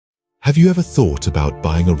Have you ever thought about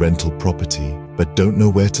buying a rental property but don't know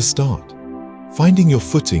where to start? Finding your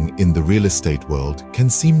footing in the real estate world can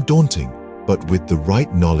seem daunting, but with the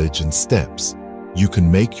right knowledge and steps, you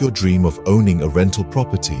can make your dream of owning a rental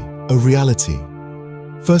property a reality.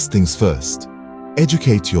 First things first,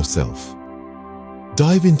 educate yourself.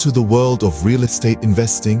 Dive into the world of real estate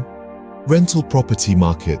investing, rental property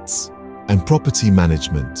markets, and property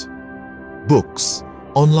management. Books,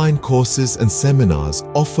 online courses and seminars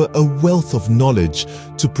offer a wealth of knowledge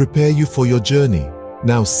to prepare you for your journey.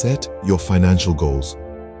 Now set your financial goals.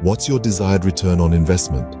 What's your desired return on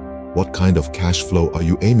investment? What kind of cash flow are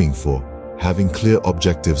you aiming for? Having clear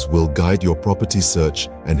objectives will guide your property search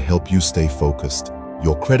and help you stay focused.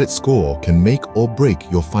 Your credit score can make or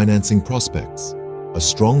break your financing prospects. A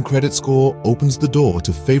strong credit score opens the door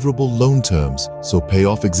to favorable loan terms, so pay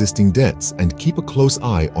off existing debts and keep a close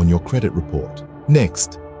eye on your credit report.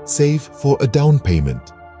 Next, save for a down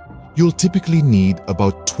payment. You'll typically need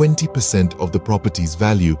about 20% of the property's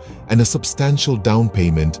value, and a substantial down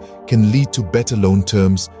payment can lead to better loan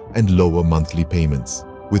terms and lower monthly payments.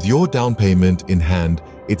 With your down payment in hand,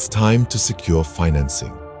 it's time to secure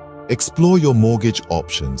financing. Explore your mortgage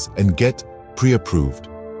options and get pre-approved.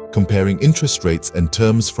 Comparing interest rates and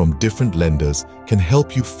terms from different lenders can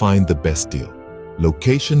help you find the best deal.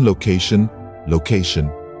 Location, location,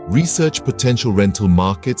 location. Research potential rental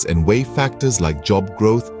markets and weigh factors like job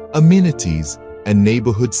growth, amenities, and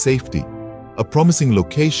neighborhood safety. A promising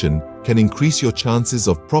location can increase your chances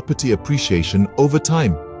of property appreciation over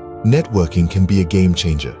time. Networking can be a game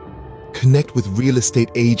changer. Connect with real estate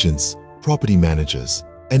agents, property managers,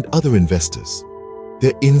 and other investors.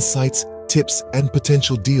 Their insights, tips, and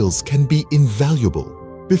potential deals can be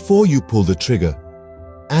invaluable. Before you pull the trigger,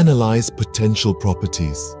 analyze potential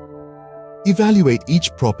properties. Evaluate each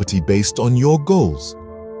property based on your goals,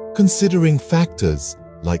 considering factors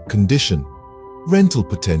like condition, rental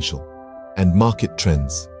potential, and market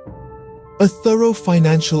trends. A thorough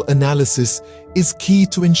financial analysis is key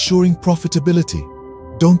to ensuring profitability.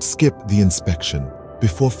 Don't skip the inspection.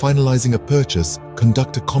 Before finalizing a purchase,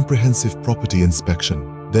 conduct a comprehensive property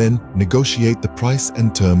inspection. Then, negotiate the price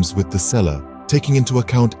and terms with the seller, taking into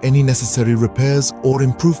account any necessary repairs or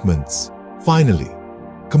improvements. Finally,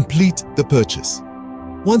 complete the purchase.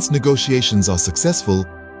 Once negotiations are successful,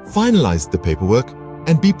 finalize the paperwork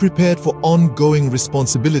and be prepared for ongoing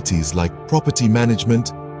responsibilities like property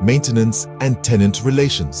management, maintenance, and tenant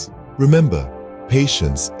relations. Remember,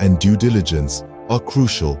 patience and due diligence are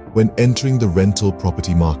crucial when entering the rental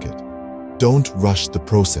property market. Don't rush the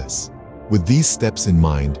process. With these steps in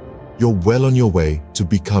mind, you're well on your way to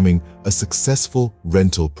becoming a successful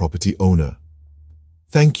rental property owner.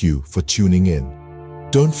 Thank you for tuning in.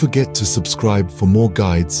 Don't forget to subscribe for more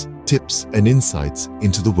guides, tips, and insights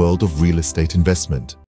into the world of real estate investment.